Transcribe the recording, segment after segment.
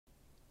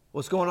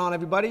What's going on,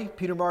 everybody?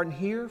 Peter Martin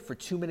here for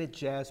 2 Minute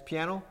Jazz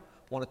Piano.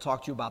 I want to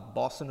talk to you about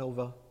bossa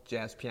nova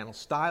jazz piano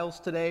styles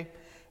today,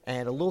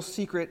 and a little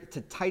secret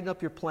to tighten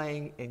up your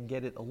playing and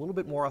get it a little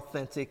bit more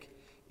authentic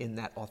in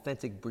that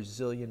authentic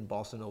Brazilian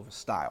bossa nova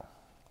style.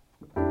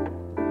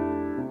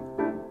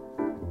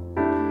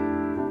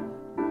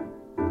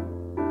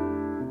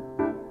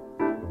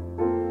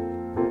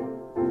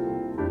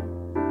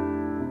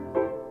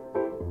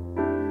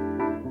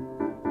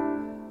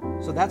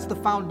 So that's the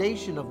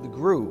foundation of the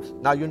groove.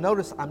 Now you'll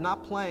notice I'm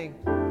not playing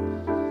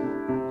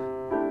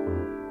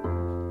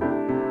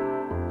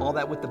all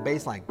that with the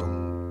bass line.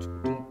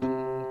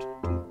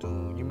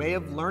 You may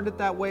have learned it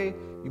that way.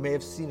 You may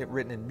have seen it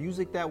written in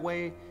music that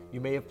way.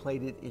 You may have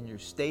played it in your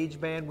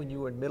stage band when you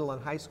were in middle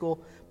and high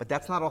school, but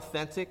that's not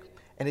authentic.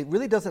 And it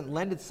really doesn't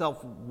lend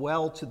itself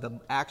well to the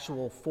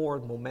actual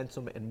forward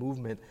momentum and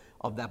movement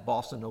of that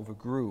bossa nova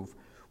groove,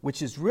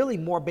 which is really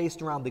more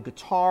based around the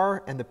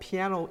guitar and the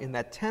piano in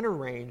that tenor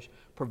range,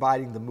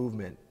 providing the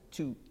movement.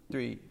 2,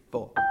 3,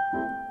 4.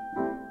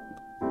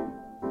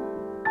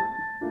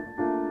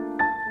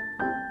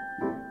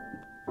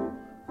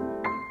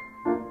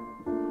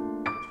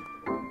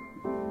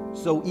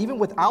 So even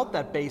without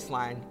that bass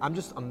line, I'm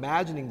just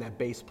imagining that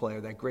bass player,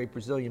 that great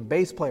Brazilian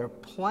bass player,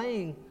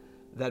 playing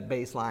that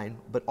bass line,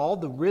 but all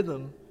the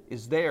rhythm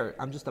is there.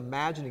 I'm just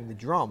imagining the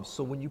drums.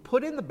 So when you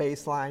put in the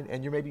bass line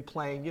and you're maybe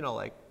playing,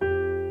 like,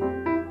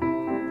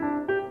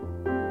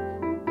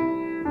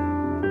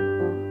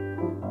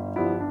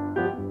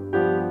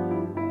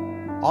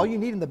 all you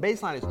need in the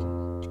bass line is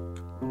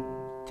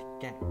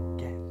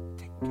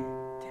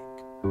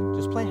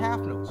just play half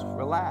notes,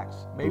 relax,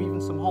 maybe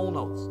even some whole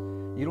notes.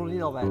 You don't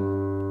need all that.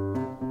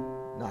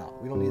 No,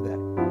 we don't need that.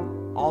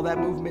 All that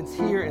movement's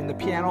here in the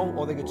piano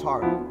or the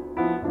guitar.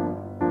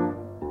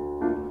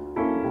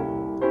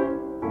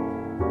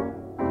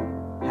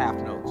 Half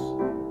notes,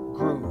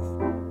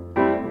 groove.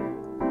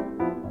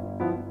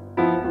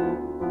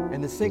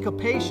 And the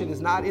syncopation is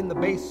not in the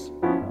bass.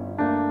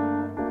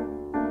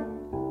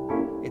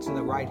 It's in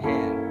the right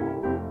hand.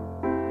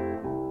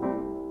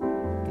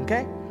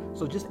 Okay?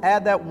 So just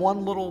add that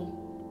one little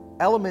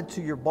element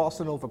to your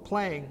bossa nova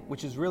playing,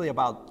 which is really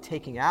about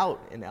taking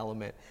out an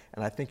element,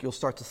 and I think you'll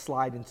start to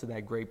slide into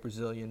that great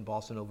Brazilian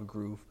bossa nova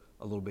groove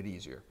a little bit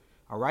easier.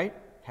 All right?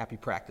 Happy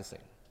practicing.